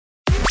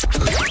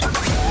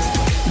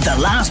The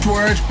Last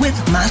Word with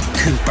Matt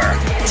Kuper.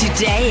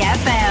 Today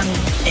FM.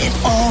 It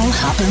all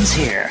happens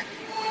here.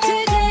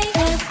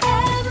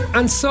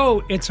 And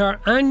so it's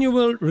our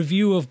annual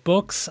review of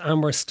books,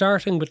 and we're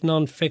starting with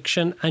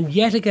non-fiction. And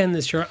yet again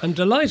this year, I'm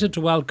delighted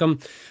to welcome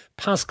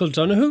Paschal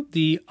Donohoe,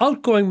 the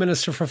outgoing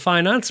Minister for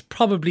Finance,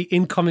 probably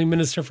incoming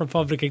Minister for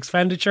Public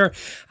Expenditure,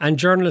 and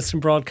journalist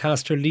and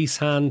broadcaster Lise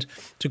Hand,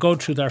 to go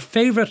through their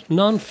favourite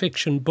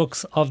non-fiction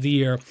books of the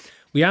year.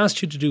 We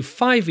asked you to do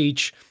 5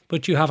 each,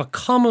 but you have a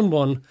common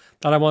one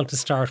that I want to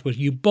start with.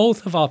 You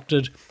both have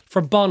opted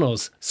for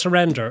Bono's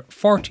Surrender,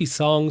 40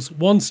 songs,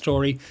 one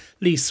story.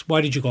 Lise,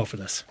 why did you go for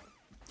this?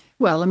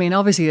 Well, I mean,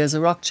 obviously as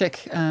a rock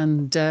chick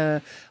and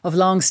of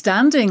long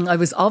standing, I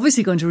was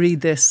obviously going to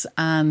read this,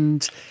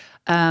 and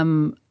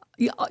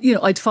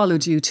I'd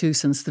followed you two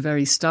since the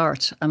very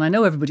start. And I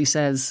know everybody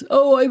says,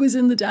 oh, I was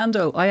in the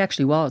Dando. I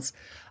actually was.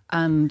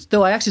 And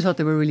though I actually thought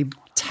they were really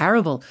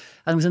terrible.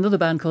 And there was another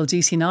band called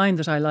DC9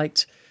 that I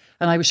liked.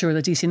 And I was sure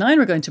that DC9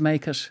 were going to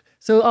make it.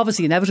 So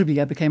obviously, inevitably,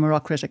 I became a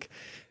rock critic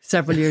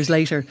several years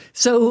later.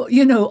 So,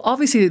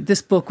 obviously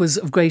this book was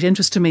of great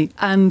interest to me.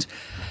 And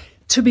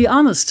to be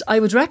honest, I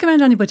would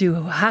recommend anybody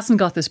who hasn't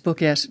got this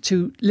book yet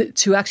to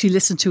actually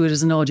listen to it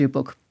as an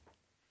audiobook.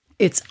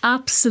 It's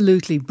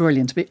absolutely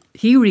brilliant.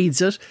 He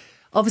reads it.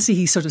 Obviously,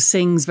 he sort of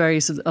sings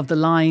various of the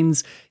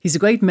lines. He's a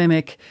great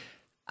mimic.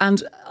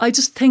 And I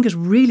just think it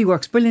really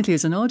works brilliantly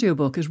as an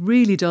audiobook. It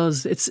really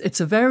does. It's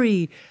a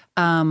very,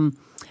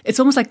 it's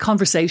almost like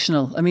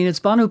conversational. I mean, it's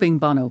Bono being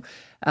Bono.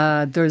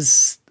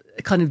 There's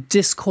a kind of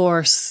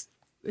discourse.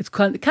 It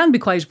can be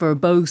quite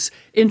verbose,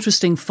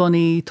 interesting,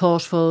 funny,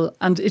 thoughtful.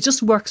 And it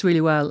just works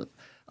really well,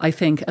 I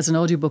think, as an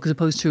audiobook as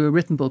opposed to a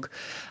written book.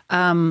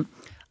 And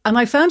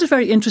I found it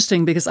very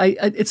interesting because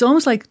it's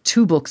almost like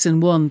 2 books in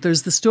one.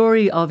 There's the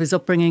story of his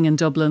upbringing in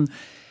Dublin,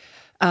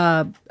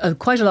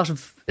 quite a lot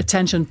of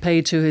attention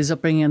paid to his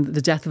upbringing and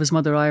the death of his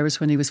mother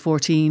Iris when he was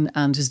 14,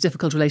 and his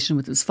difficult relation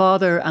with his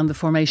father and the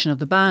formation of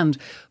the band.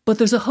 But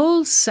there's a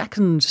whole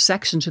second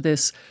section to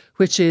this,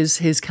 which is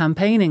his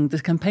campaigning,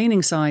 the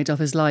campaigning side of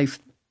his life.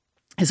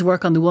 His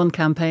work on the One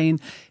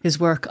campaign, his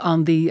work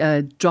on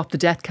the Drop the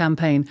Debt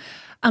campaign.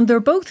 And they're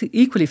both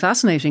equally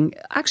fascinating.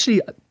 Actually,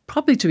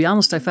 probably, to be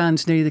honest, I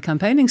found nearly the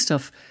campaigning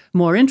stuff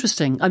more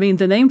interesting. I mean,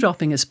 the name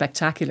dropping is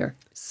spectacular.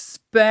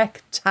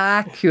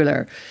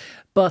 Spectacular.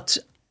 But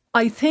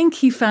I think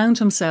he found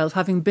himself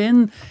having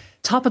been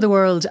top of the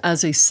world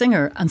as a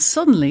singer, and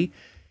suddenly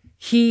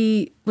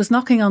he was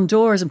knocking on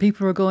doors and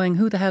people were going,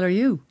 who the hell are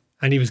you?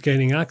 And he was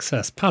gaining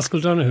access. Paschal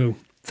Donohoe.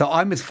 So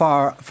I'm as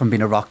far from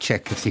being a rock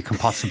chick as you can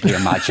possibly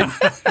imagine.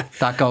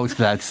 That goes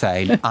without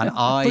saying.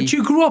 But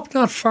you grew up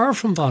not far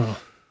from Bono.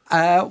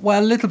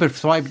 Well, a little bit.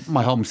 So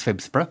my home's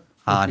Phibsborough,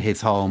 and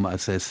his home,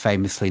 as is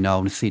famously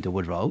known, is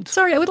Cedarwood Road.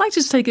 Sorry, I would like to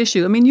just take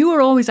issue. I mean, you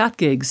were always at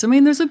gigs. I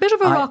mean, there's a bit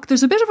of a rock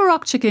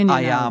chick in you.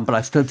 I am, but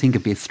I still think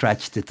it'd be a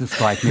stretch to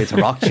describe me as a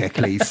rock chick,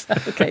 Lise.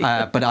 Okay.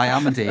 But I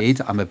am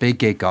indeed. I'm a big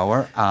gig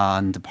goer,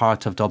 and the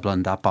part of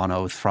Dublin that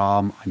Bono is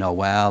from, I know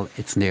well.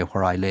 It's near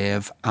where I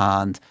live,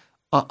 and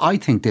I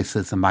think this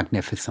is a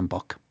magnificent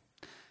book.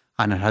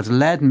 And it has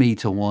led me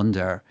to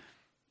wonder,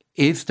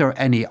 is there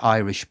any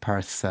Irish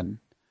person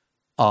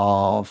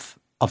of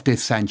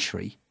this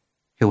century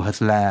who has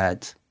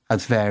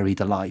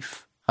varied a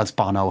life as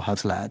Bono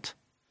has led?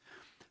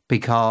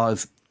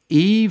 Because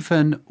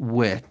even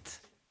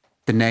with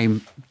the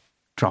name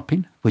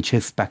dropping, which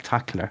is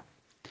spectacular,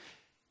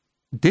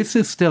 this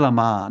is still a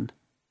man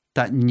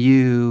that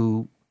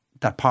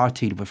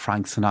partied with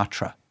Frank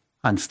Sinatra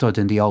and stood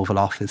in the Oval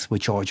Office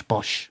with George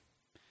Bush.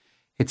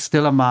 It's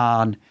still a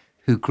man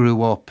who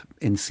grew up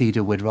in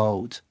Cedarwood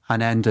Road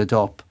and ended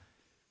up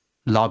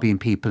lobbying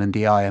people in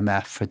the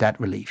IMF for debt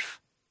relief,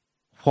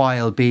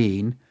 while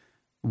being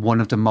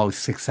one of the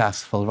most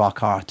successful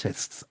rock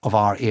artists of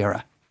our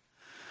era.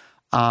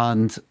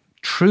 And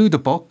through the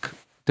book,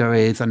 there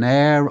is an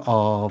air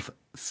of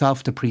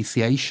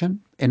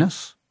self-depreciation in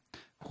it,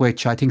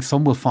 which I think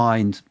some will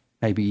find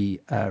maybe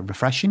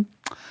refreshing.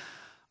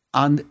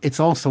 And it's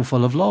also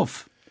full of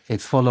love.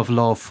 It's full of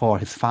love for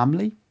his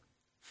family,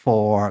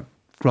 for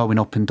growing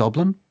up in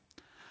Dublin.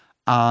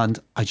 And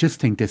I just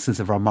think this is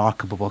a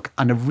remarkable book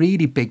and a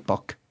really big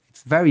book.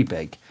 It's very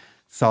big.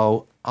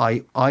 So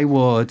I'm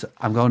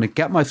going to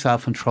get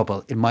myself in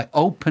trouble. In my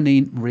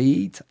opening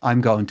read,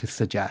 I'm going to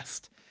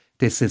suggest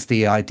this is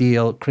the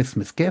ideal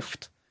Christmas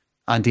gift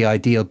and the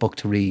ideal book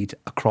to read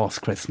across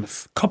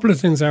Christmas. A couple of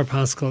things there,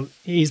 Paschal.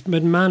 He's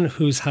been a man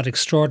who's had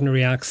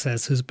extraordinary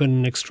access, who's been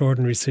in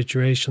extraordinary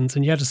situations,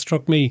 and yet it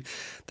struck me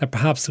that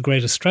perhaps the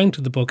greatest strength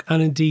of the book,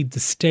 and indeed the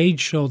stage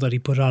show that he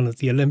put on at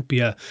the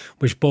Olympia,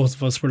 which both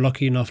of us were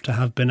lucky enough to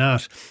have been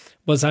at,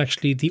 was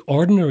actually the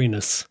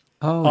ordinariness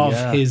of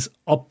his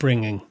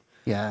upbringing.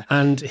 Yeah.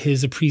 And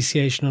his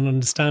appreciation and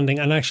understanding.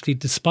 And actually,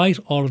 despite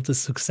all of the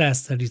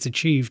success that he's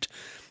achieved,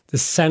 the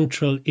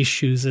central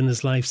issues in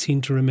his life seem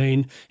to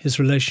remain his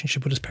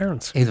relationship with his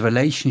parents. His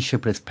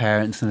relationship with his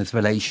parents and his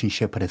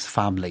relationship with his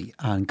family.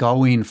 And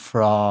going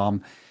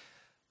from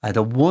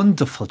The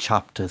wonderful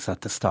chapters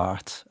at the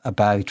start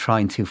about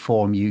trying to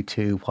form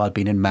U2 while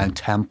being in Mount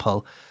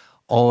Temple,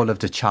 all of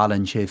the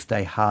challenges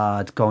they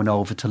had, going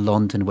over to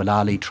London with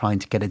Ali, trying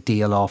to get a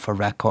deal off a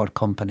record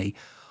company,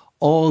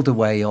 all the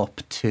way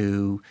up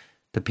to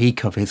the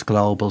peak of his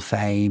global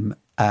fame,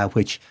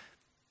 which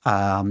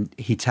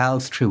he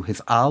tells through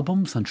his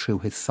albums and through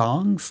his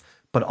songs,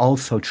 but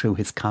also through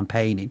his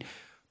campaigning.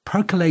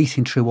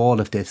 Percolating through all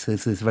of this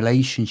is his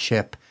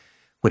relationship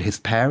with his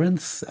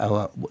parents.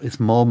 His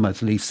mum,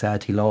 as Lise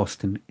said, he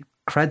lost in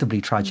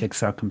incredibly tragic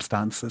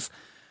circumstances.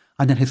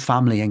 And then his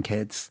family and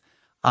kids.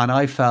 And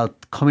I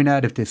felt coming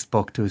out of this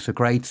book, there was a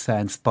great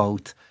sense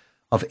both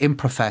of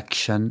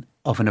imperfection,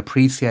 of an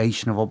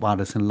appreciation of what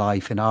matters in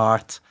life, in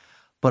art,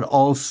 but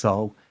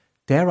also,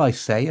 dare I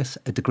say it,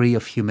 a degree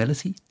of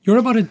humility. You're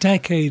about a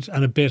decade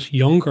and a bit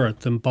younger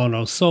than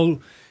Bono. So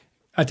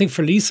I think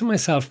for Lise and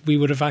myself, we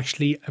would have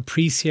actually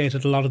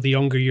appreciated a lot of the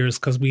younger years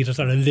because we'd have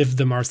sort of lived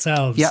them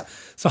ourselves. Yeah.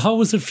 So how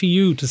was it for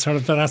you to sort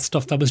of that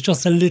stuff that was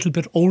just a little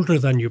bit older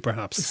than you,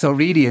 perhaps? So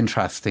really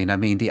interesting. I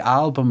mean, the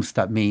albums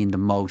that mean the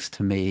most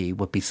to me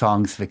would be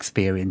Songs of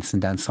Experience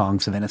and then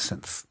Songs of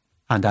Innocence.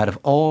 And out of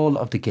all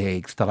of the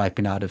gigs that I've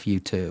been out of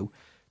U2,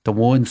 the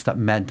ones that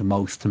meant the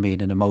most to me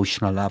at an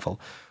emotional level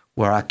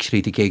were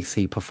actually the gigs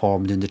he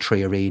performed in the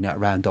Tree Arena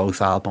around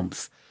those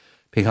albums.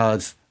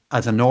 Because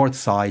as a North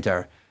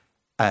Sider,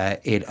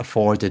 it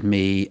afforded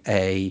me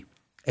a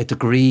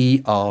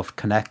degree of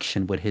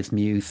connection with his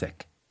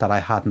music that I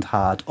hadn't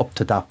had up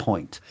to that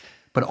point.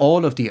 But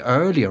all of the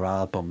earlier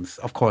albums,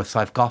 of course,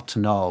 I've got to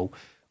know,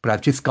 but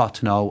I've just got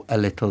to know a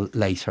little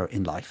later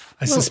in life.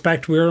 I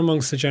suspect we're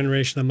amongst the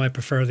generation that might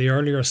prefer the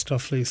earlier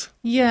stuff, Lise.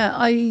 Yeah,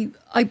 I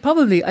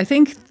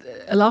think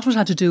a lot of it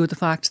had to do with the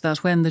fact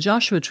that when the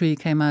Joshua Tree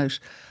came out,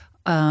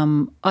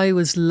 I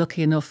was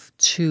lucky enough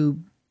to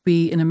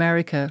be in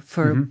America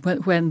for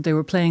when they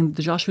were playing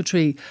the Joshua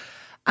Tree.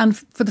 And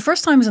for the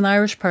first time as an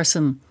Irish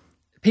person,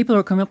 people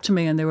were coming up to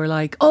me and they were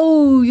like,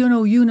 oh, you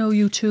know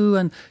U2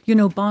 and you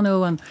know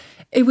Bono. And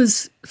it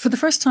was, for the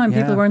first time,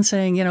 people weren't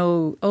saying,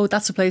 oh,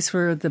 that's a place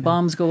where the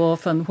bombs go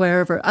off and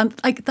wherever. And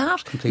like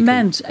that completely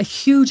meant a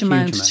huge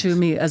amount to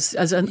me as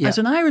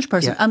an Irish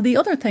person. Yeah. And the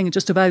other thing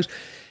just about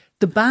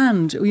the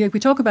band, we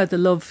talk about the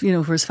love,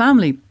 for his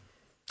family.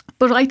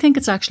 But I think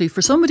it's actually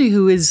for somebody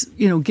who is,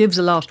 gives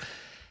a lot,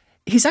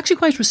 he's actually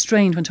quite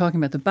restrained when talking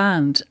about the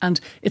band. And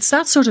it's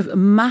that sort of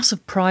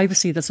massive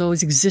privacy that's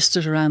always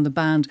existed around the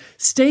band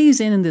stays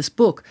in this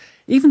book.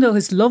 Even though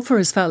his love for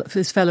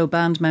his fellow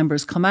band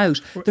members come out,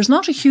 there's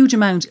not a huge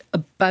amount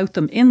about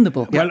them in the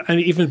book. Well,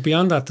 and even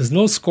beyond that, there's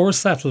no score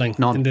settling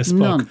in this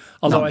book.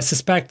 Although I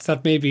suspect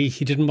that maybe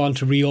he didn't want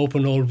to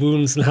reopen old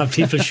wounds and have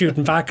people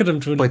shooting back at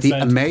him to an extent. But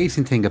the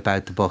amazing thing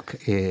about the book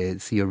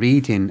is you're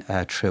reading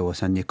through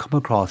it and you come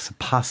across a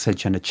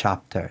passage and a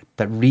chapter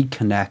that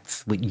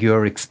reconnects with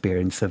your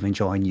experience of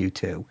enjoying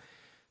U2.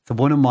 So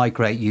one of my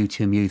great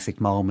U2 music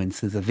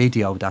moments is a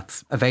video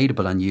that's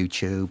available on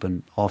YouTube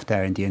and off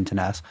there in the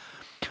internet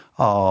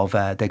of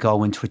they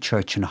go into a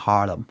church in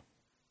Harlem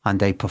and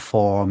they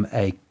perform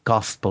a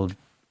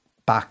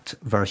gospel-backed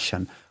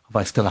version of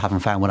I Still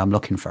Haven't Found What I'm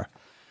Looking For.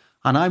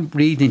 And I'm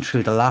reading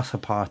through the latter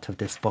part of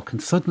this book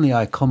and suddenly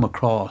I come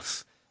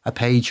across a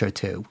page or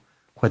two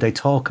where they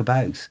talk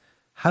about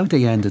how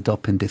they ended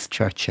up in this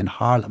church in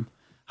Harlem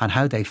and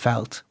how they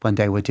felt when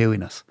they were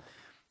doing it.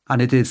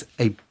 And it is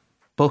a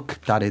book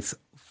that is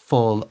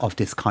full of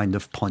this kind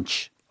of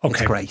punch. Okay.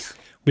 It's great.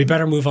 We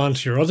better move on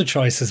to your other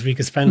choices. We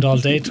could spend all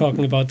day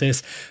talking about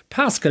this.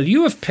 Paschal,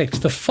 you have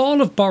picked The Fall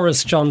of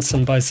Boris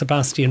Johnson by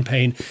Sebastian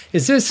Payne.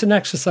 Is this an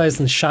exercise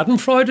in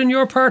schadenfreude on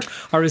your part,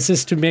 or is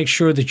this to make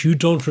sure that you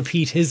don't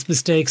repeat his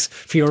mistakes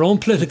for your own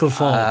political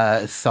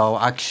fall? So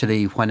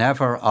actually,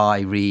 whenever I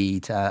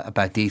read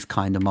about these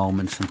kind of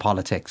moments in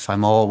politics,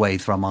 I'm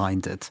always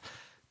reminded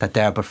that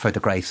there but for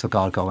the grace of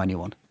God go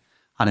anyone.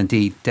 And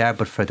indeed, there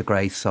but for the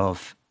grace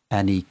of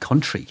any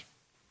country.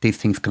 These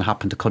things can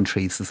happen to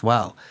countries as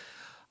well.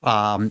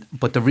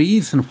 But the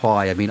reason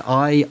why,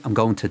 I am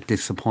going to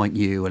disappoint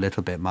you a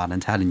little bit, man, in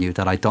telling you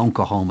that I don't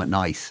go home at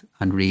night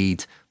and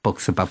read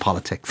books about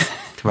politics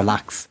to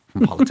relax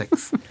from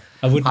politics.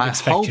 I wouldn't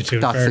expect you to.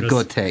 That's a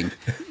good thing.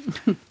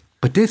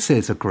 But this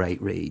is a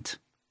great read.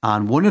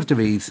 And one of the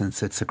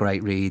reasons it's a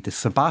great read is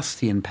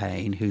Sebastian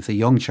Payne, who's a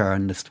young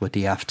journalist with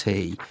the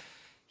FT.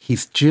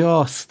 He's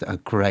just a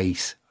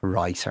great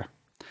writer.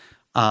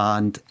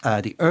 And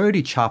the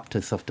early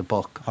chapters of the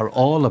book are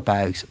all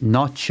about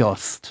not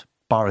just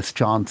Boris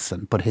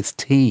Johnson, but his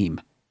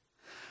team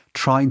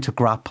trying to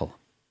grapple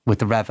with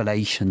the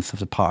revelations of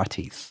the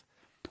parties.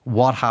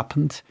 What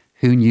happened?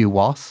 Who knew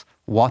what?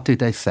 What did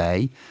they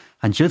say?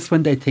 And just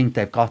when they think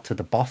they've got to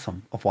the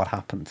bottom of what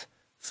happened,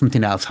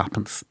 something else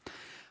happens.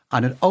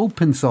 And it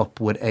opens up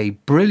with a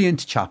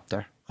brilliant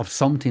chapter of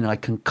something I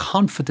can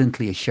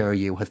confidently assure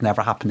you has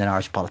never happened in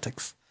Irish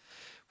politics,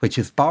 which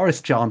is Boris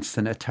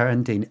Johnson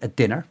attending a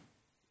dinner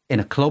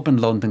in a club in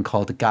London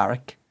called the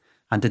Garrick.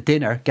 And the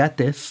dinner, get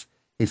this,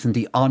 is in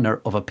the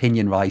honour of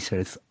opinion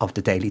writers of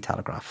the Daily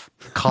Telegraph,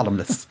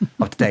 columnists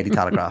of the Daily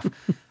Telegraph.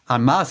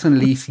 And Mass and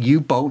Lise,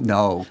 you both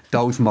know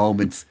those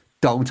moments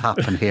don't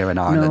happen here in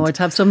Ireland. No, I'd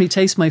have somebody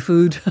taste my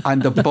food.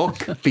 And the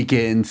book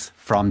begins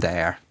from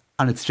there.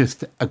 And it's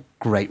just a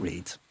great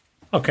read.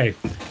 Okay,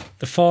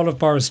 The Fall of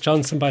Boris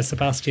Johnson by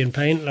Sebastian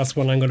Payne. That's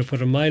one I'm going to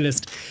put on my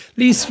list.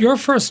 Lise, your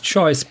first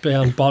choice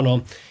beyond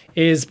Bono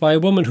is by a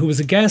woman who was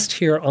a guest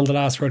here on The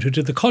Last Word, who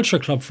did the Culture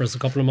Club for us a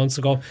couple of months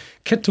ago,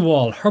 Kit de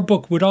Waal. Her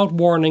book, Without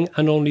Warning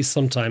and Only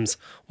Sometimes.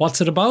 What's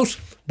it about?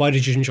 Why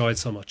did you enjoy it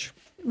so much?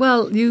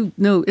 Well, you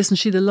know, isn't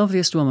she the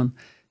loveliest woman?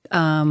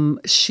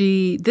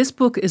 This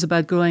book is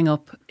about growing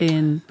up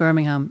in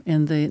Birmingham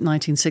in the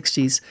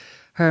 1960s.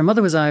 Her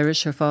mother was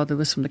Irish, her father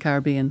was from the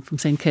Caribbean, from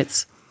St.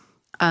 Kitts.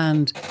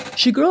 And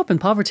she grew up in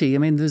poverty. I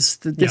mean, this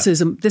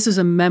is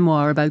a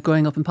memoir about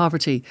growing up in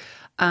poverty.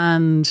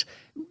 And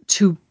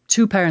two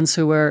parents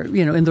who were,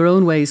 you know, in their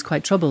own ways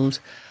quite troubled.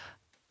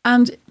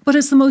 But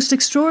it's the most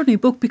extraordinary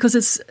book because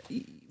it's,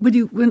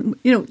 listening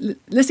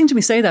to me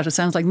say that, it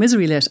sounds like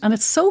misery lit. And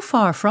it's so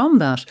far from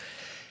that.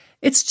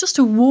 It's just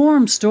a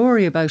warm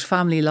story about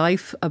family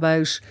life,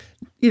 about,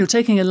 you know,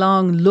 taking a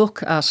long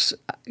look at,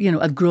 you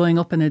know, at growing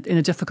up in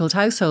a difficult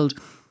household.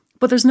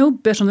 But there's no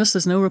bitterness,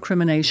 there's no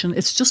recrimination.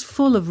 It's just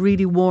full of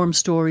really warm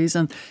stories.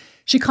 And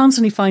she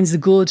constantly finds the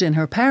good in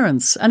her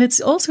parents. And it's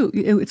also,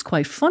 it's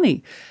quite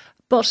funny.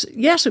 But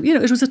yet, you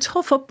know, it was a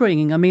tough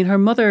upbringing. I mean, her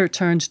mother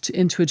turned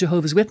into a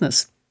Jehovah's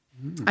Witness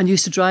and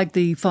used to drag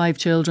the 5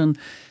 children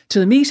to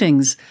the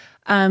meetings.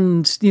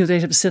 And, you know, they'd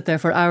have to sit there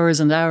for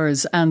hours and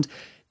hours. And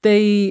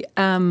they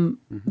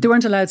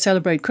weren't allowed to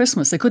celebrate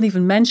Christmas. They couldn't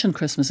even mention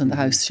Christmas in the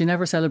house. She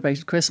never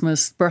celebrated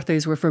Christmas.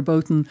 Birthdays were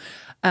verboten.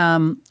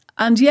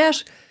 And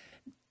yet,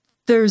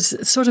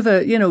 there's sort of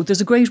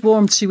there's a great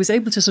warmth. She was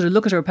able to sort of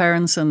look at her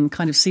parents and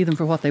kind of see them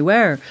for what they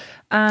were.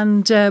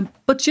 And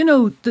but, you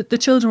know, the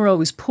children were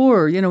always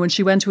poor. You know, when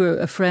she went to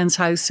a friend's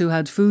house who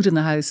had food in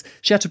the house,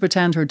 she had to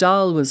pretend her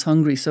doll was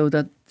hungry so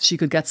that she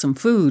could get some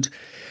food.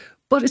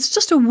 But it's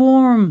just a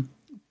warm,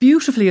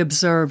 beautifully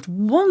observed,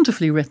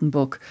 wonderfully written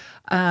book.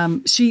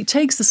 She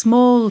takes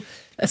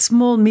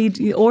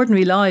the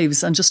ordinary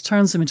lives and just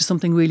turns them into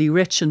something really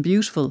rich and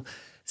beautiful.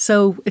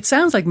 So it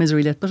sounds like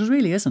misery lit, but it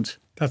really isn't.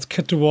 That's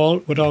Kit de Waal,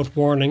 Without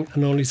Warning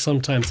and Only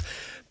Sometimes.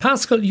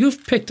 Pascal,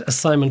 you've picked a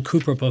Simon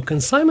Kuper book,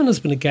 and Simon has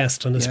been a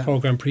guest on this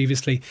programme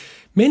previously,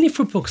 mainly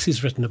for books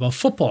he's written about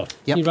football.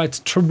 Yep. He writes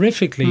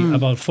terrifically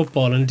about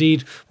football.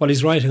 Indeed, what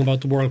he's writing about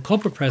the World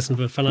Cup at present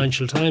with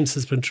Financial Times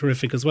has been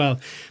terrific as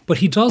well. But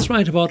he does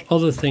write about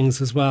other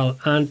things as well.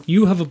 And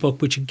you have a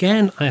book, which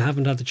again, I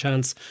haven't had the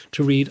chance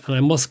to read, and I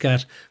must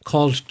get,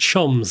 called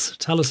Chums.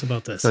 Tell us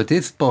about this. So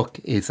this book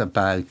is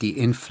about the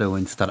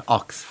influence that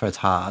Oxford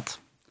had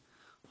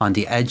on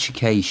the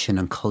education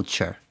and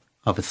culture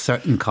of a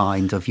certain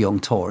kind of young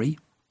Tory,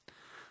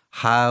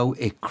 how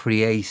it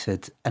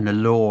created an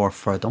allure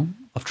for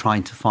them of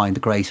trying to find a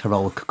great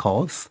heroic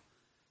cause,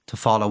 to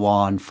follow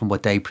on from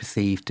what they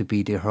perceived to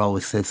be the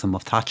heroicism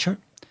of Thatcher,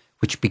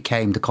 which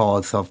became the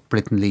cause of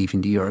Britain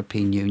leaving the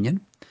European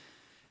Union.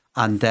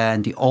 And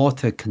then the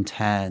author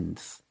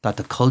contends that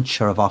the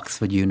culture of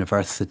Oxford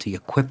University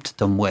equipped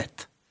them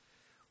with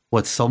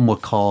what some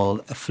would call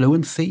a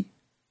fluency,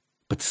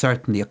 but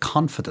certainly a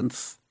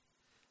confidence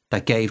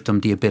that gave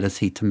them the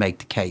ability to make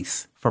the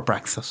case for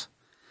Brexit.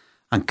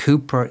 And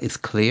Kuper is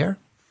clear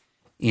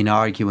in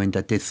arguing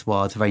that this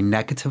was a very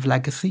negative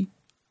legacy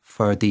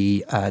for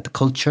the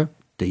culture,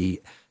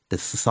 the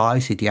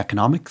society, the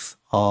economics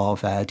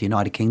of the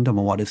United Kingdom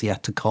and what is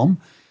yet to come.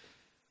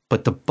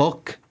 But the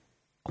book,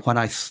 when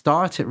I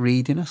started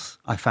reading it,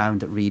 I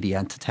found it really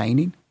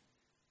entertaining.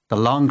 The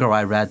longer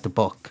I read the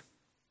book,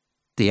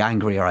 the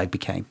angrier I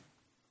became.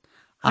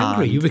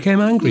 Angry? You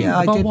became angry?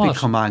 Yeah, about I did what?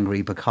 become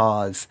angry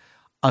because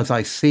as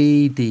I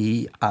see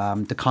the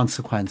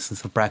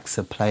consequences of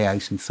Brexit play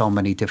out in so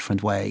many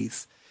different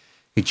ways,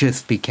 it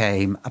just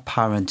became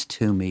apparent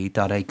to me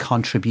that a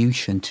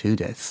contribution to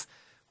this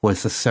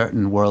was a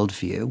certain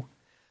worldview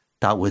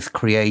that was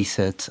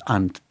created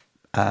and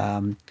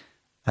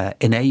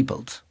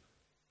enabled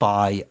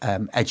by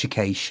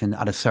education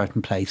at a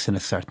certain place in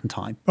a certain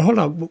time. But hold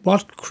on,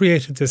 what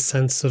created this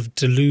sense of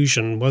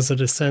delusion? Was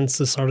it a sense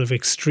of sort of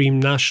extreme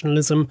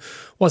nationalism?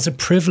 Was it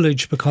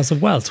privilege because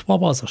of wealth? What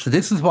was it? So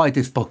this is why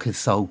this book is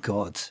so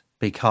good,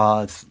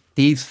 because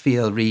these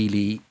feel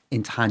really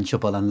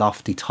intangible and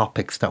lofty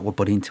topics that were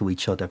put into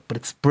each other, but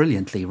it's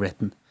brilliantly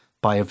written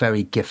by a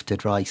very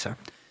gifted writer.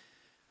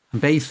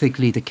 And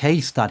basically the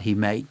case that he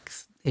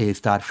makes is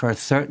that for a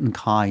certain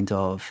kind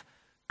of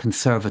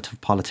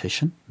conservative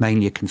politician,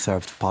 mainly a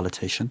conservative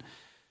politician,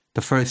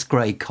 the first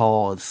great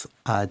cause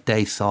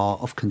they saw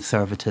of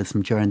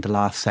conservatism during the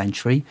last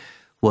century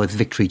was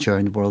victory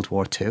during World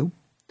War II.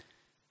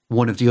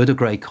 One of the other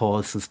great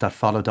causes that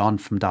followed on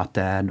from that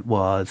then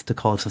was the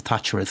cause of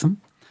Thatcherism.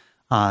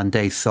 And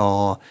they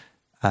saw,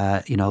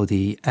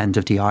 the end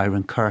of the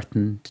Iron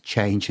Curtain, the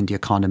change in the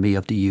economy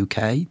of the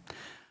UK.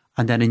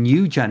 And then a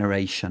new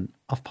generation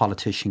of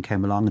politician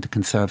came along in the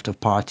Conservative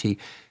Party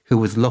who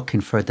was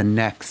looking for the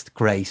next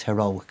great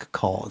heroic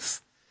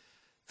cause.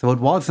 So it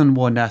wasn't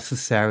one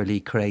necessarily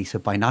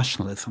created by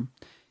nationalism.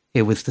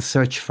 It was the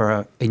search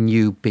for a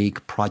new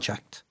big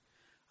project.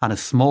 And a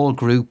small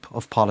group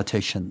of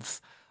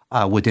politicians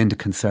within the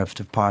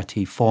Conservative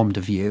Party formed a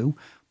view,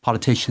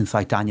 politicians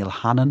like Daniel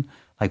Hannan,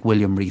 like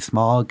William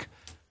Rees-Mogg,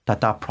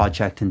 that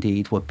project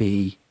indeed would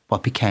be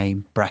what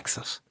became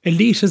Brexit.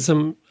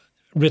 Elitism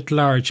writ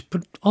large,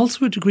 but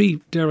also a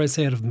degree, dare I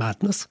say it, of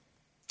madness.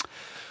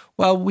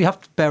 Well, we have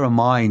to bear in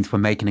mind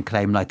when making a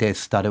claim like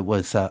this that it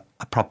was a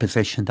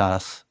proposition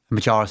that a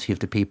majority of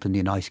the people in the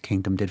United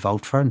Kingdom did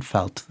vote for and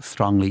felt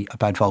strongly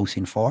about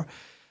voting for.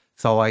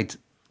 So I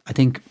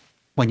think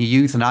when you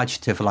use an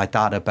adjective like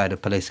that about a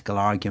political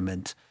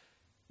argument,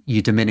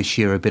 you diminish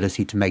your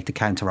ability to make the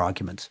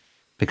counter-argument,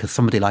 because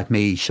somebody like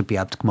me should be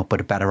able to come up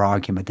with a better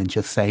argument than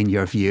just saying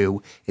your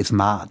view is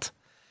mad.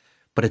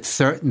 But it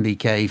certainly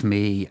gave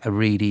me a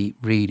really,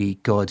 really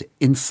good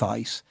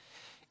insight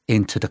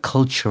into the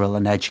cultural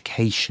and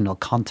educational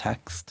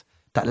context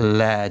that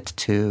led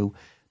to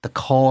the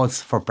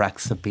cause for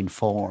Brexit being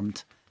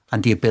formed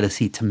and the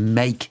ability to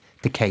make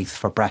the case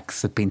for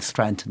Brexit being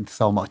strengthened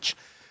so much.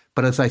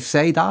 But as I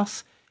say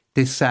that,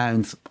 this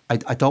sounds,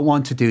 I don't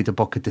want to do the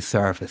book a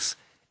disservice.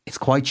 It's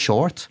quite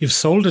short. You've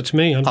sold it to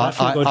me. I'm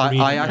definitely going to read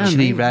it. I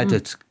actually read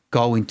it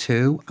going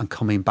to and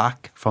coming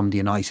back from the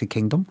United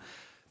Kingdom,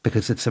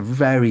 because it's a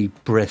very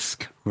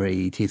brisk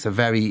read. He's a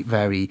very,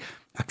 very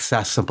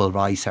accessible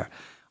writer.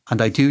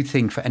 And I do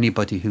think for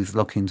anybody who's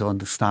looking to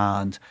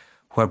understand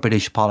where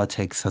British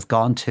politics has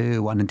gone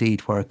to and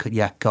indeed where it could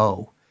yet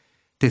go,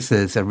 this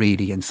is a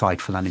really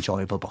insightful and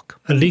enjoyable book.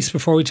 And Lise,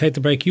 before we take the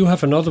break, you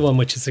have another one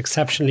which is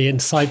exceptionally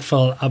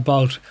insightful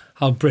about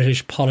how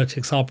British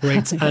politics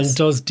operates and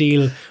does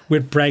deal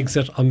with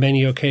Brexit on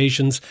many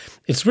occasions.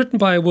 It's written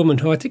by a woman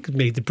who I think would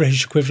be the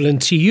British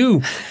equivalent to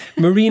you,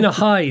 Marina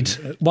Hyde.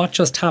 What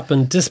Just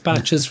Happened,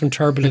 Dispatches from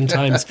Turbulent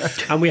Times.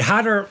 And we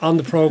had her on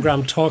the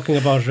programme talking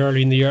about it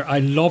early in the year. I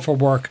love her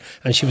work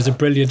and she was a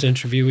brilliant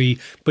interviewee.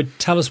 But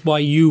tell us why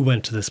you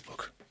went to this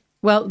book.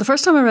 Well, the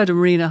first time I read a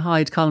Marina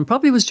Hyde column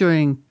probably was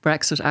during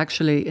Brexit,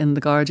 actually, in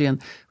The Guardian,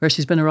 where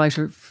she's been a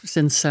writer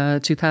since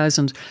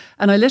 2000.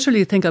 And I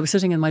literally think I was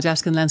sitting in my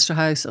desk in Leinster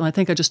House, and I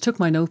think I just took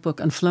my notebook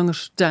and flung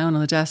it down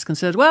on the desk and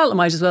said, well, I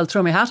might as well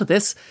throw my hat at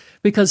this,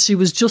 because she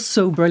was just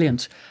so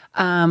brilliant.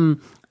 And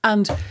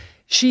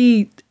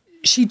she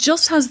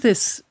just has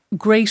this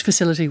great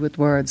facility with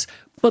words.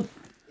 But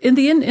in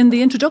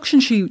the introduction,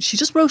 she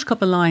just wrote a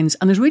couple of lines,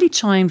 and it really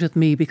chimed with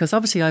me, because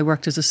obviously I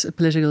worked as a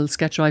political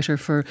sketch writer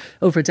for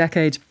over a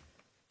decade.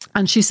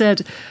 And she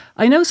said,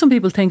 I know some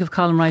people think of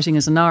column writing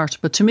as an art,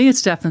 but to me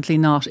it's definitely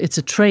not. It's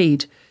a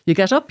trade. You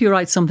get up, you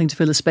write something to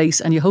fill a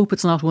space, and you hope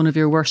it's not one of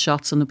your worst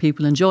shots and the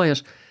people enjoy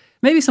it.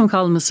 Maybe some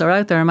columnists are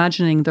out there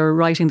imagining they're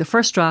writing the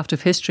first draft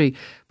of history,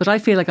 but I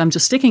feel like I'm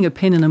just sticking a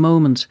pin in a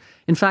moment.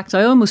 In fact,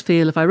 I almost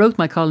feel if I wrote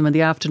my column in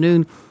the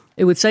afternoon,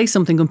 it would say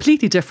something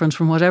completely different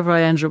from whatever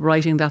I ended up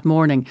writing that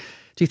morning.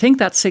 Do you think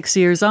that's 6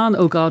 years on?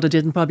 Oh God, I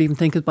didn't probably even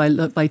think it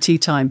by tea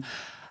time.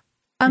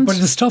 But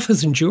the stuff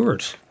has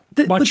endured.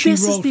 But this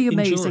is the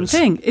amazing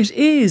thing. It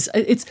is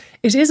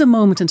a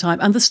moment in time,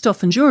 and the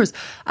stuff endures.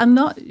 And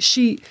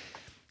she's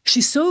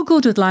so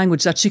good at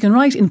language that she can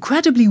write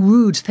incredibly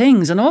rude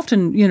things, and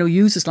often,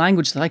 uses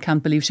language that I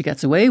can't believe she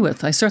gets away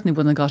with. I certainly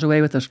wouldn't have got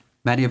away with it.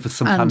 Many of us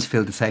sometimes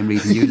feel the same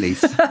reading you,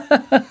 Lise.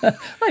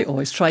 I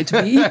always try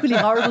to be equally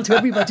horrible to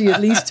everybody,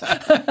 at least.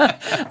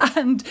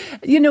 And,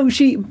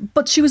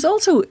 she was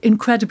also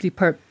incredibly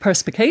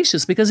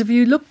perspicacious, because if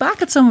you look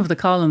back at some of the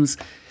columns,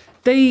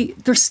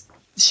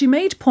 she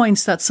made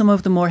points that some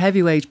of the more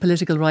heavyweight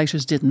political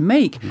writers didn't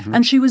make. Mm-hmm.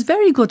 And she was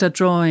very good at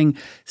drawing,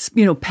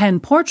 pen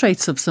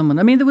portraits of someone.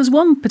 I mean, there was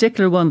one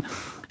particular one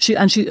she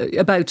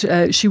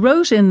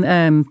wrote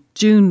in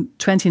June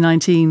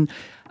 2019,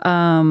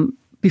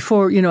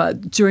 before,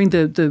 during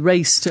the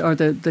race or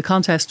the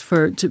contest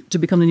to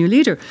become the new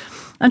leader.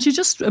 And she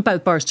just,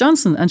 about Boris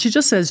Johnson, and she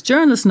just says,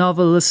 journalist,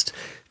 novelist,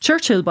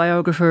 Churchill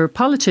biographer,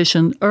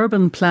 politician,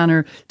 urban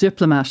planner,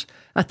 diplomat.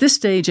 At this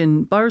stage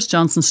in Boris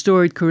Johnson's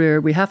storied career,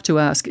 we have to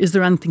ask, is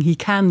there anything he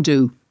can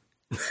do?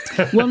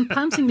 One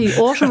pantingly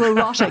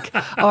autoerotic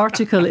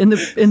article in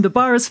the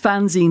Boris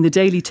fanzine, the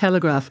Daily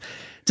Telegraph,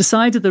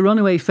 decided the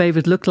runaway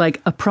favourite looked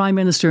like a prime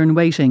minister in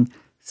waiting.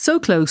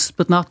 So close,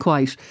 but not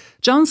quite.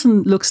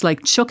 Johnson looks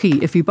like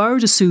Chucky if he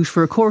borrowed a suit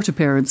for a court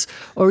appearance,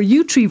 or a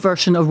U-Tree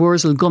version of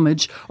Wurzel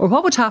Gummidge, or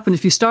what would happen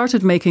if you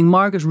started making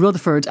Margaret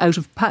Rutherford out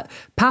of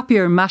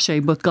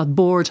papier-mâché but got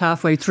bored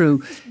halfway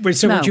through. Wait,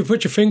 so what you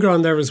put your finger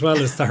on there as well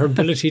is her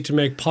ability to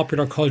make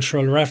popular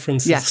cultural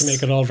references to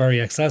make it all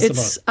very accessible.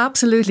 It's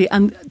absolutely,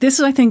 and this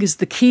I think is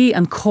the key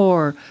and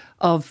core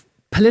of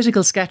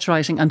political sketch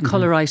writing and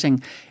colour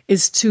writing,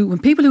 is to, when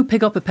people who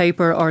pick up a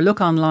paper or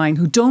look online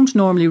who don't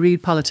normally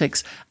read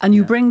politics, and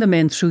you bring them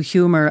in through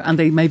humour, and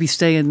they maybe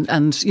stay in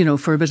and,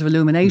 for a bit of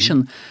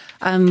illumination.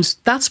 And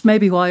that's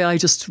maybe why I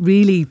just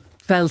really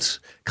felt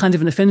kind of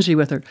an affinity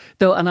with her.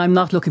 Though, and I'm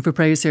not looking for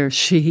praise here,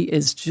 she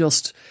is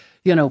just,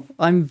 you know,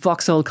 I'm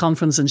Vauxhall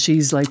Conference and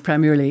she's like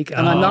Premier League,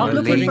 and I'm not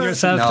looking for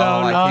yourself No,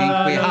 down.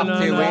 I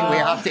think we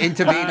have to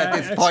intervene at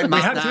this point, We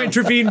Matt. have to now.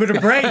 intervene with a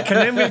break, and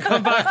then we'll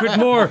come back with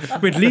more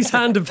with Lise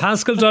Hand and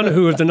Paschal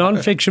Donohoe of the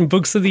non-fiction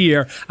books of the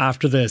year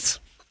after this.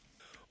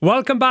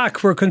 Welcome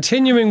back. We're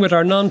continuing with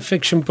our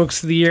non-fiction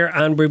books of the year,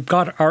 and we've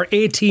got our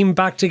A-team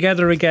back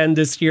together again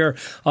this year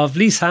of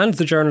Lise Hand,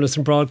 the journalist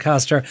and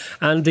broadcaster,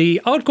 and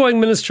the outgoing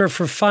Minister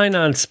for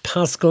Finance,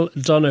 Paschal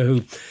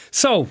Donohoe.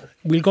 So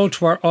we'll go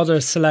to our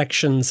other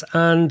selections,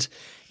 and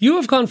you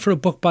have gone for a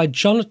book by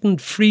Jonathan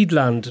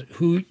Freedland,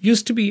 who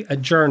used to be a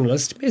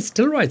journalist. He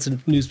still writes a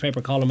newspaper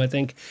column, I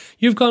think.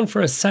 You've gone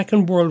for a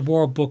Second World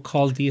War book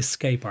called The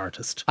Escape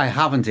Artist. I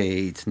have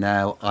indeed.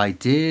 Now, I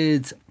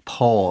did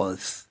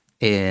pause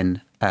in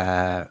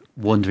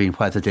wondering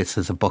whether this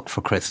is a book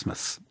for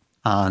Christmas.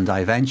 And I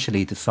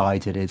eventually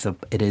decided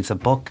it is a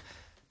book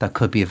that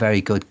could be a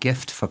very good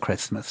gift for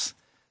Christmas,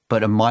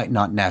 but it might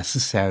not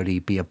necessarily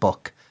be a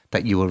book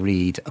that you will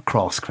read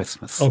across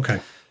Christmas. Okay.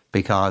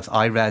 Because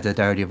I read it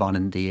earlier on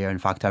in the year. In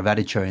fact, I read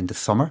it during the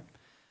summer,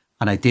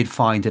 and I did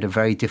find it a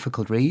very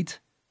difficult read,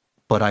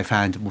 but I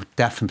found it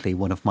definitely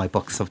one of my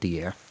books of the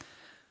year.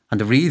 And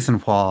the reason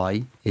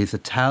why is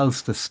it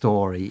tells the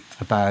story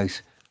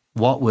about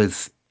what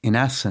was, in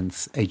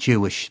essence, a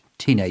Jewish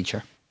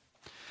teenager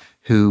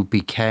who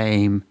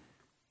became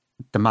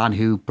the man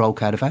who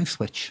broke out of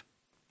Auschwitz.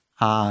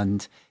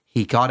 And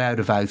he got out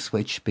of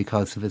Auschwitz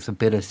because of his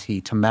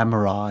ability to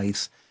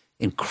memorise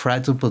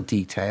incredible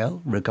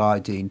detail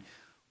regarding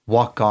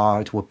what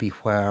guard would be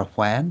where,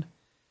 when,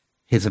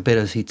 his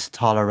ability to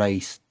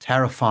tolerate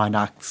terrifying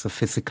acts of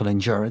physical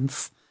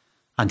endurance,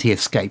 and he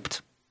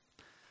escaped.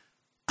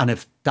 And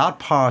if that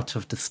part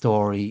of the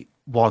story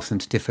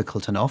wasn't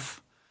difficult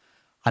enough,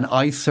 and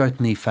I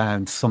certainly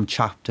found some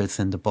chapters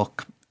in the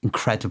book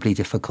incredibly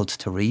difficult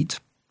to read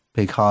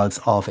because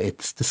of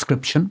its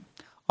description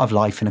of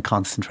life in a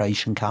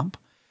concentration camp.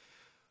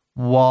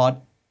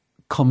 What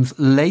comes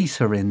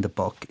later in the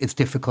book is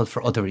difficult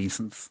for other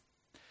reasons,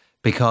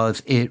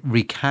 because it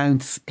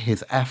recounts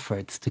his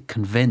efforts to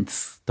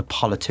convince the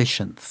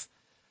politicians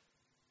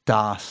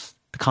that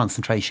the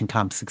concentration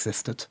camps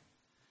existed.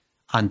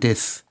 And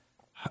this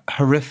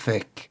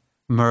horrific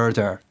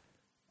murder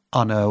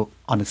on a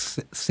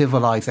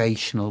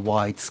civilizational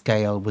wide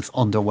scale was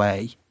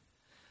underway,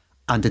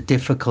 and the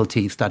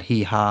difficulties that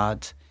he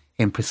had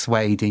in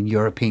persuading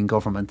European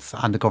governments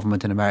and the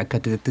government in America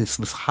that this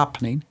was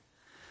happening,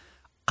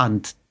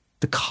 and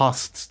the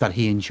costs that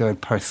he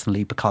endured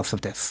personally because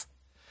of this.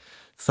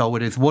 So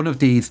it is one of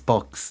these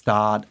books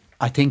that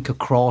I think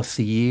across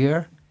the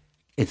year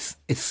it's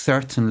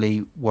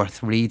certainly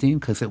worth reading,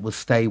 because it will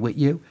stay with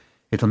you.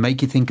 It'll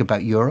make you think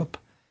about Europe.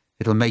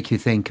 It'll make you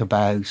think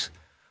about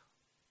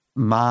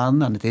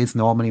man, and it is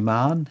normally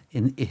man,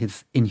 in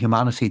his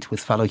inhumanity to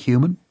his fellow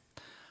human.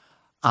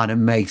 And it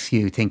makes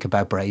you think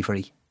about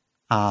bravery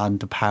and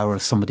the power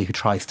of somebody who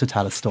tries to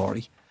tell a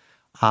story.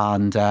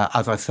 And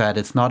as I said,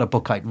 it's not a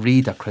book I'd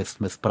read at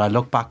Christmas, but I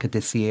look back at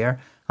this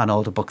year and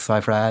all the books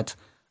I've read,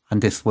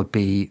 and this would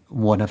be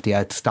one of the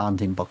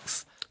outstanding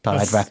books that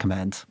I'd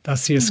recommend.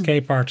 That's The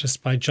Escape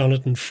Artist by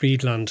Jonathan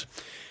Freedland.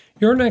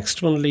 Your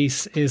next one,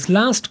 Lise, is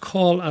Last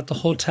Call at the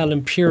Hotel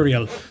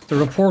Imperial, the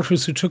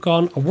reporters who took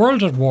on a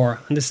world at war,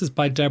 and this is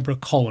by Deborah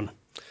Cohen.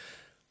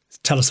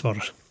 Tell us about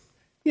it.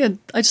 Yeah,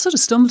 I just sort of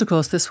stumbled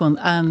across this one,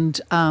 and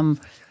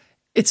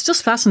it's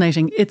just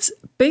fascinating. It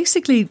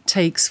basically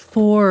takes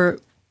 4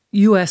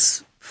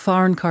 US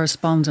foreign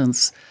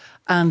correspondents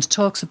and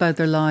talks about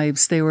their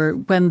lives.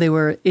 When they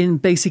were in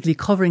basically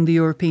covering the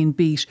European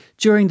beat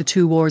during the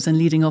 2 wars and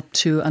leading up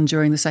to and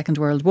during the Second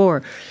World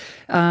War.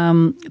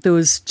 There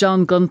was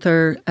John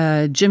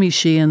Gunther, Jimmy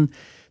Sheehan,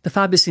 the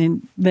fabulously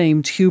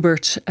named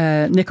Hubert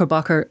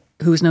Knickerbocker,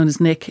 who was known as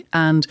Nick,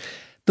 and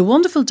the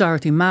wonderful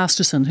Dorothy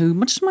Masterson, who,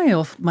 much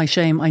to my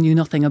shame, I knew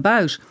nothing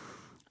about.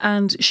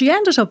 And she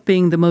ended up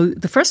being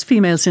the first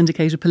female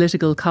syndicated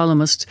political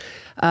columnist.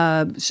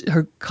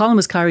 Her column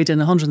was carried in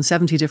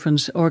 170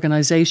 different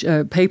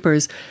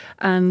papers,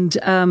 and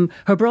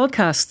her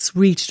broadcasts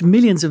reached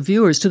millions of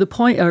viewers to the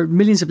point, or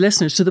millions of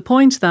listeners, to the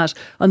point that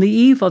on the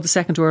eve of the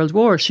Second World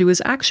War, she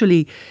was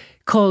actually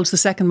called the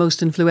second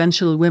most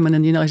influential woman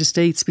in the United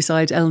States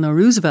beside Eleanor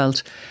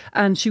Roosevelt.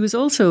 And she was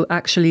also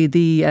actually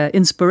the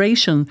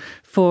inspiration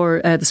for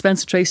the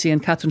Spencer Tracy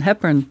and Katharine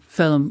Hepburn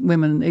film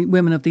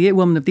Woman of the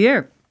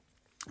Year.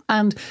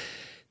 And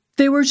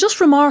they were just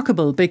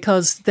remarkable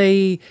because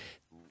they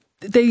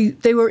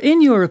were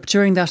in Europe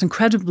during that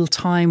incredible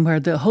time where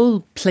the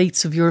whole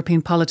plates of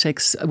European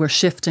politics were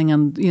shifting,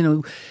 and, you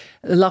know,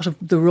 a lot of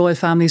the royal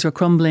families were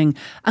crumbling.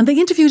 And they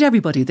interviewed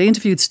everybody. They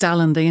interviewed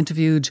Stalin, they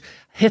interviewed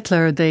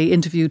Hitler, they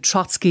interviewed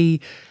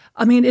Trotsky.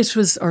 I mean, it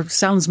was, or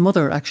Stalin's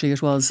mother, actually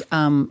it was.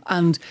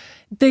 And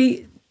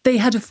they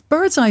had a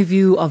bird's eye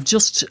view of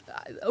just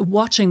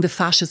watching the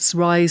fascists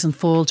rise and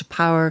fall to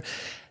power.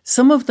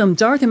 Some of them,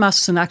 Dorothy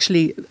Masterson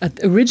actually,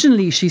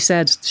 originally she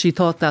said she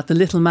thought that the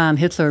little man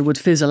Hitler would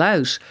fizzle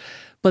out.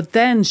 But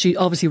then she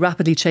obviously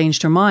rapidly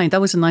changed her mind.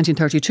 That was in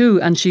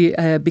 1932, and she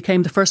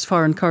became the first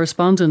foreign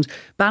correspondent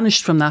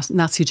banished from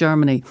Nazi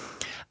Germany.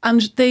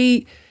 And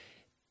they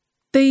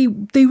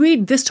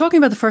read this, talking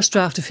about the first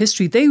draft of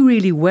history, they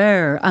really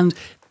were. And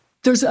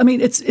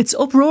it's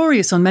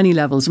uproarious on many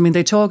levels. I mean,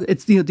 they talk,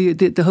 it's,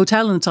 the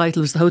hotel in the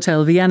title was the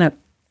Hotel Vienna.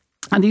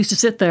 And they used to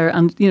sit there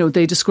and,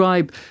 they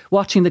describe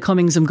watching the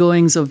comings and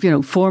goings of,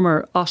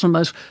 former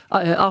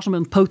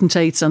Ottoman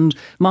potentates and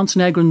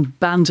Montenegrin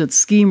bandits,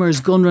 schemers,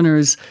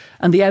 gunrunners,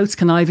 and the outs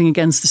conniving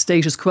against the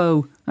status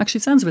quo. Actually,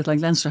 it sounds a bit like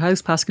Leinster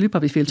House, Paschal. You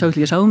probably feel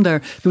totally at home there.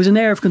 There was an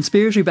air of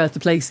conspiracy about the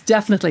place,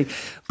 definitely.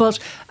 But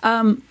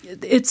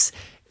it's,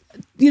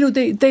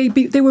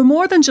 they were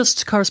more than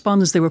just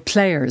correspondents, they were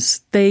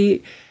players.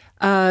 They,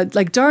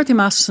 like Dorothy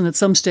Masterson at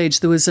some stage,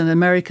 there was an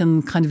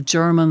American kind of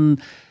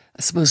German,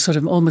 I suppose, sort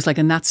of almost like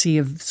a Nazi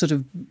of sort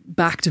of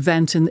backed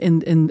event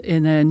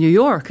in New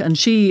York, and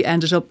she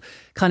ended up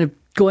kind of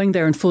going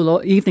there in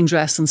full evening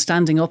dress and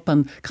standing up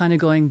and kind of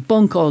going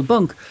bunk all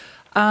bunk.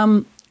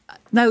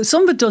 Now,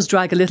 some of it does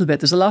drag a little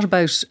bit. There's a lot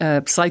about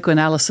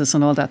psychoanalysis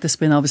and all that. There's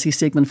been obviously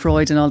Sigmund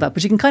Freud and all that,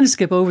 but you can kind of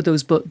skip over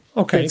those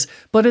bits.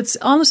 But it's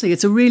honestly,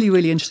 it's a really,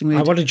 really interesting read.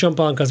 I want to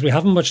jump on because we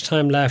haven't much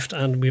time left,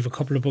 and we have a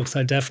couple of books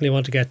I definitely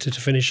want to get to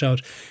finish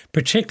out.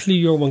 Particularly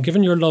your one,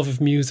 given your love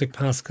of music,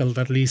 Paschal,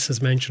 that Lise has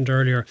mentioned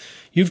earlier.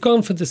 You've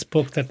gone for this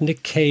book that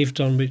Nick Cave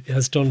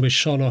has done with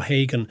Sean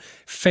O'Hagan,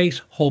 Fate,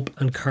 Hope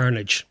and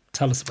Carnage.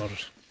 Tell us about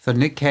it. So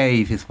Nick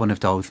Cave is one of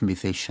those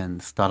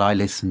musicians that I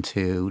listen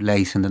to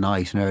late in the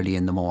night and early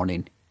in the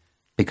morning,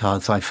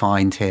 because I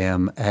find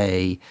him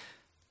a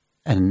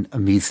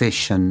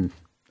musician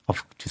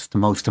of just the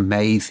most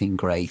amazing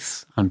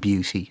grace and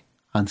beauty,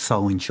 and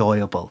so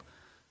enjoyable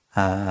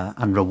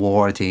and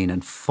rewarding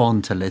and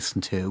fun to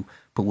listen to,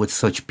 but with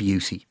such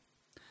beauty.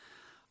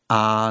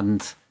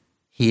 And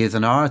he is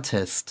an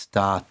artist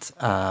that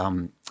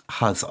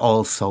has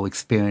also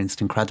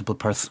experienced incredible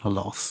personal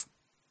loss,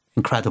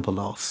 incredible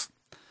loss.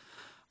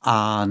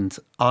 And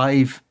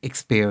I've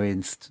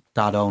experienced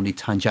that only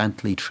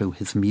tangentially through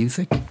his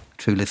music,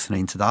 through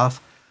listening to that,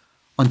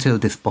 until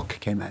this book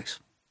came out.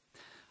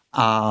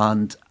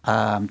 And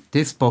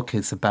this book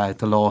is about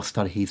the loss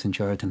that he's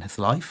endured in his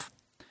life,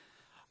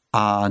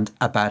 and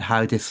about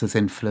how this has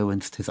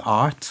influenced his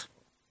art,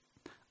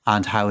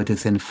 and how it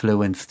has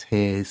influenced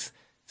his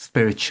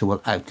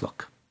spiritual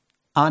outlook.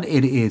 And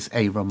it is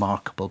a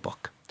remarkable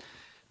book.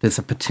 There's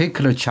a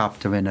particular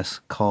chapter in it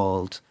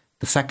called...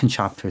 The second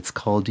chapter, it's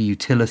called The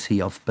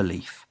Utility of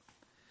Belief.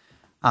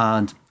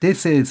 And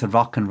this is a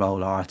rock and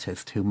roll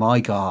artist who, my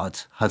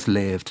God, has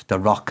lived the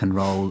rock and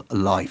roll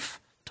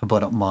life, to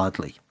put it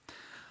mildly.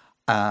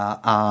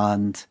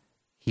 And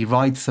he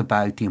writes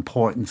about the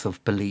importance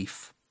of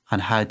belief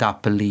and how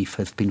that belief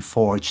has been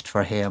forged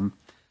for him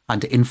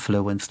and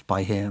influenced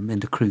by him in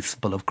the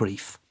crucible of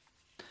grief.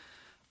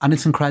 And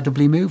it's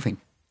incredibly moving.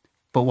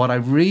 But what I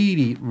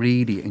really,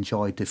 really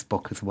enjoyed this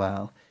book as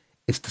well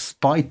is,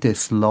 despite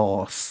this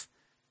loss,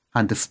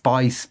 and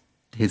despite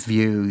his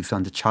views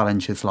on the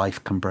challenges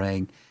life can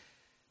bring,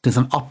 there's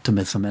an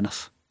optimism in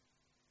it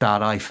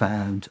that I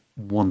found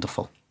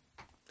wonderful.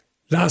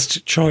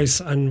 Last choice,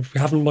 and we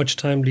haven't much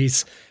time,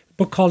 Lise, a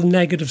book called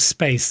Negative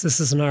Space. This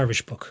is an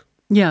Irish book.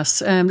 Yes,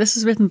 this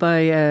is written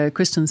by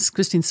Cristin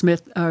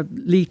Smith,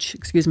 Leach,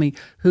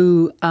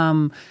 who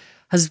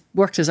has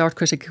worked as art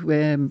critic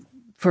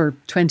for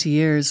 20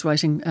 years,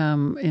 writing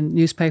in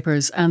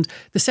newspapers. And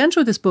the centre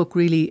of this book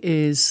really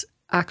is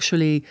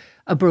actually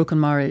a broken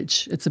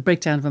marriage. It's a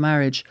breakdown of a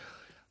marriage.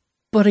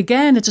 But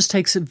again, it just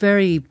takes a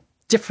very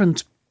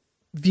different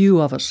view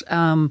of it.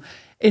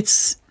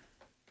 It's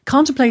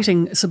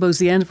contemplating, I suppose,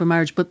 the end of a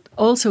marriage, but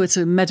also it's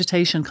a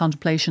meditation,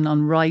 contemplation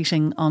on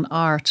writing, on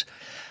art.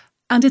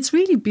 And it's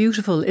really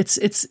beautiful.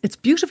 It's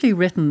beautifully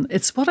written.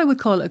 It's what I would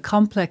call a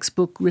complex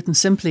book written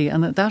simply.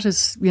 And that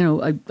is,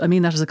 I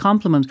mean that as a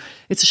compliment.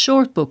 It's a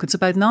short book. It's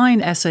about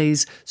 9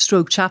 essays,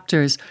 stroke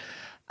chapters.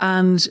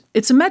 And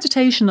it's a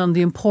meditation on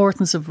the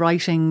importance of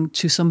writing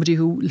to somebody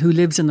who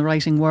lives in the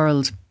writing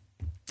world,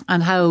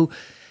 and how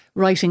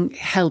writing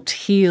helped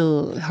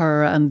heal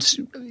her and,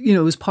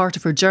 was part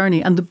of her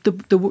journey. And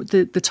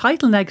the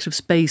title Negative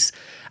Space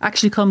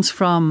actually comes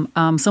from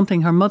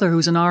something her mother,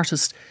 who's an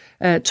artist,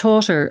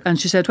 taught her. And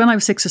she said, when I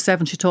was 6 or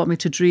 7, she taught me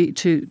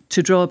to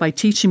draw by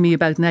teaching me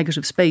about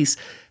negative space.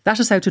 That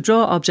is how to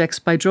draw objects,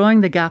 by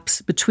drawing the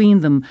gaps between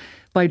them,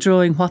 by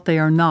drawing what they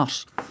are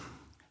not.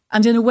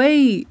 And in a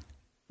way,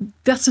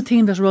 that's the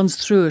theme that runs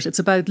through it. It's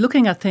about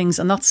looking at things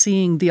and not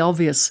seeing the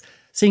obvious,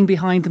 seeing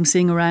behind them,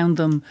 seeing around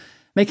them,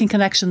 making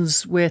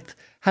connections with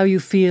how you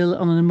feel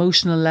on an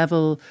emotional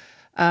level,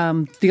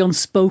 the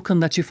unspoken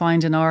that you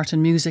find in art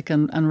and music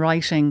and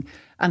writing,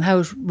 and how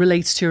it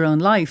relates to your own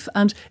life.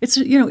 And it's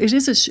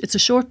a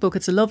short book.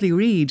 It's a lovely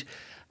read,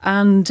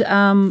 and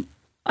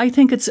I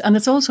think it's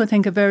also, I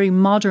think, a very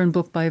modern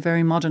book by a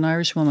very modern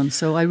Irish woman.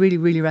 So I really,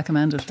 really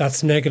recommend it.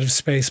 That's Negative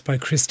Space by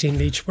Cristin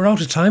Leach. We're out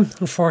of time,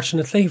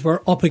 unfortunately.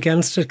 We're up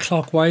against it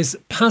clockwise.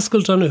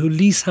 Paschal Donohoe,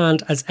 Lise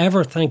Hand, as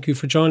ever, thank you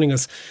for joining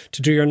us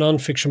to do your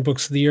non-fiction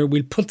books of the year.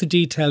 We'll put the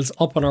details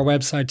up on our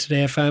website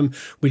Today FM.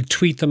 We'll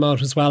tweet them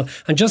out as well.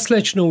 And just to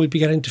let you know, we'll be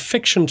getting to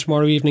fiction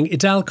tomorrow evening.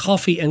 Idel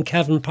Coffey and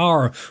Kevin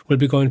Power will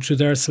be going through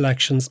their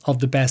selections of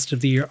the best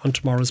of the year on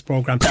tomorrow's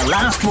programme. The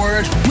Last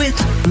Word with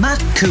Matt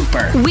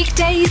Kuper.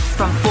 Weekdays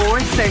from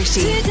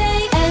 4:30.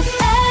 Today